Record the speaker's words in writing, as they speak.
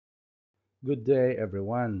Good day,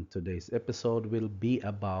 everyone. Today's episode will be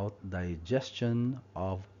about digestion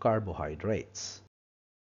of carbohydrates.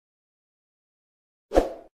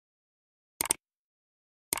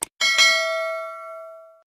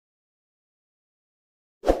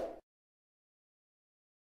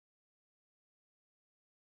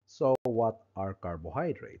 So, what are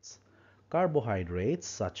carbohydrates? Carbohydrates,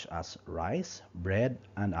 such as rice, bread,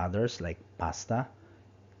 and others like pasta,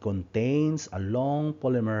 contains a long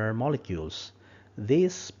polymer molecules.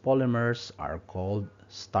 These polymers are called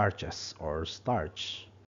starches or starch.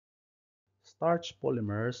 Starch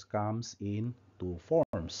polymers comes in two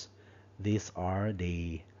forms. These are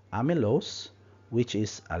the amylose, which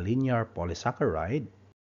is a linear polysaccharide,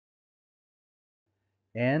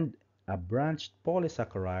 and a branched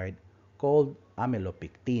polysaccharide called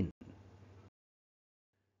amylopectin.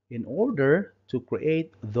 In order to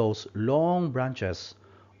create those long branches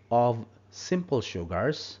of simple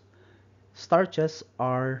sugars, starches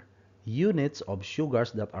are units of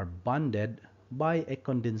sugars that are bonded by a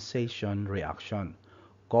condensation reaction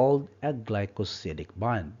called a glycosidic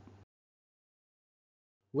bond.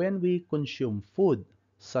 When we consume food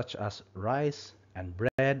such as rice and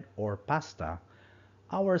bread or pasta,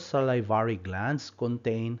 our salivary glands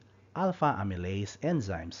contain alpha amylase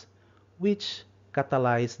enzymes, which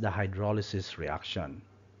catalyze the hydrolysis reaction.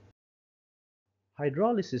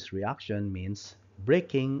 Hydrolysis reaction means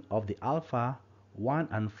breaking of the alpha 1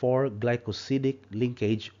 and 4 glycosidic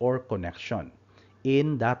linkage or connection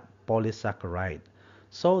in that polysaccharide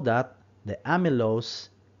so that the amylose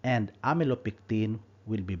and amylopectin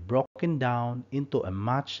will be broken down into a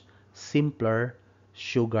much simpler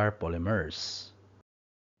sugar polymers.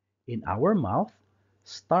 In our mouth,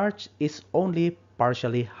 starch is only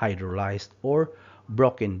partially hydrolyzed or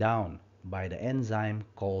broken down by the enzyme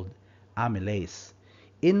called amylase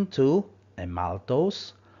into a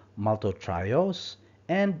maltose, maltotriose,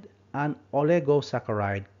 and an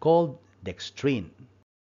oligosaccharide called dextrin.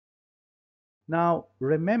 Now,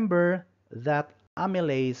 remember that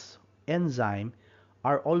amylase enzyme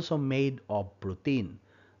are also made of protein.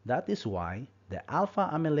 That is why the alpha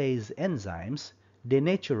amylase enzymes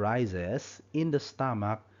denaturizes in the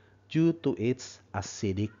stomach due to its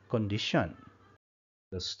acidic condition.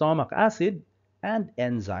 The stomach acid and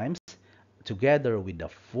enzymes together with the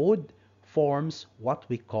food forms what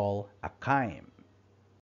we call a chyme.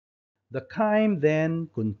 The chyme then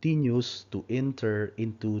continues to enter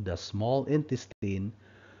into the small intestine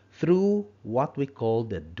through what we call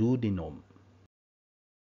the duodenum.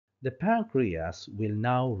 The pancreas will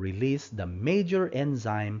now release the major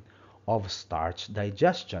enzyme of starch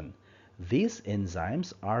digestion. These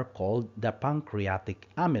enzymes are called the pancreatic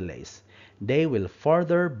amylase. They will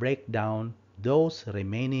further break down those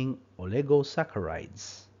remaining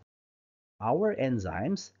oligosaccharides. Our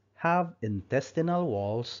enzymes have intestinal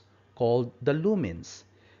walls called the lumens.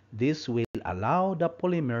 This will allow the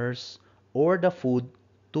polymers or the food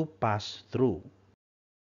to pass through.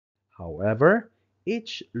 However,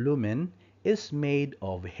 each lumen is made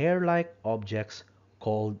of hair-like objects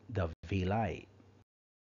called the villi,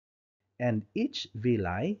 and each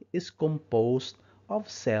villi is composed of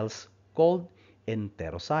cells called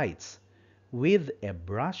enterocytes, with a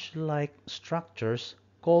brush-like structures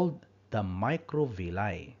called the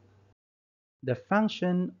microvilli. The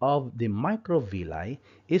function of the microvilli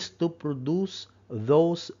is to produce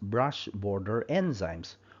those brush border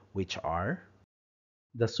enzymes, which are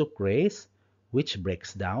the sucrase, which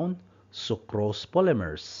breaks down sucrose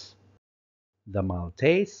polymers, the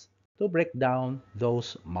maltase, to break down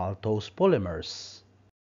those maltose polymers,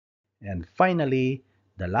 and finally,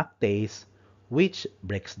 the lactase, which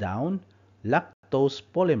breaks down lactose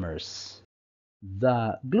polymers.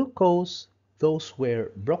 The glucose, those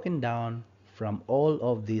were broken down from all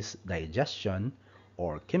of this digestion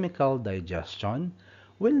or chemical digestion,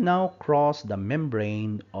 will now cross the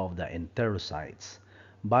membrane of the enterocytes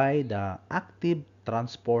by the active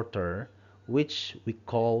transporter, which we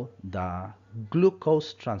call the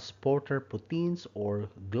glucose transporter proteins or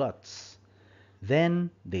GLUTs. Then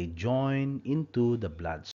they join into the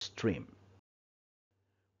bloodstream.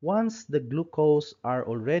 Once the glucose are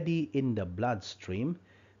already in the bloodstream,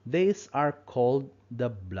 these are called the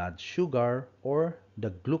blood sugar or the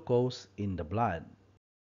glucose in the blood.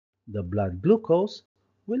 The blood glucose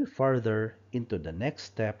will further into the next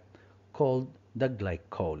step called the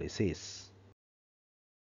glycolysis.